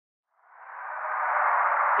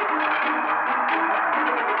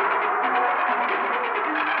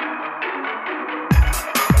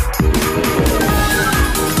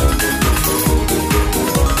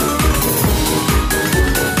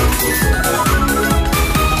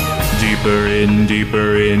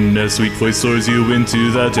Deeper in, a sweet voice lures you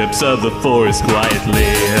into the depths of the forest quietly.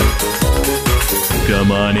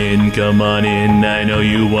 Come on in, I know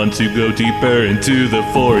you want to go deeper into the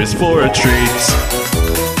forest for a treat.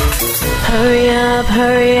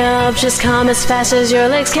 Hurry up, just come as fast as your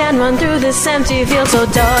legs can run through this empty field so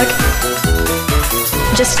dark.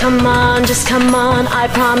 Just come on, I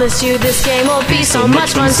promise you this game will be so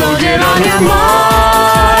much fun, so get on your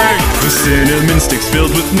mark! The cinnamon sticks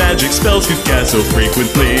filled with magic spells you cast so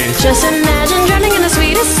frequently. Just imagine drowning in the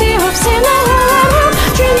sweetest syrups in the world.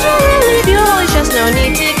 Dreams will relieve you, always just no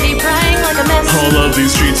need to keep crying like a mess. All of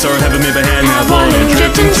these treats are heaven made by hand, have one and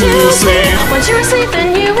drift into sleep. Once you're asleep,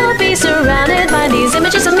 then you will be surrounded by these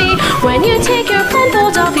images of me. When you take your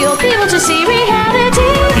blindfold off, you'll be able to see reality.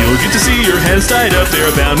 You'll get to see your hands tied up,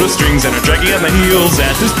 they're bound with strings and are dragging at my heels.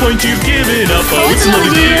 At this point you've given up, oh it's a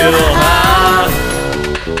lovely deal.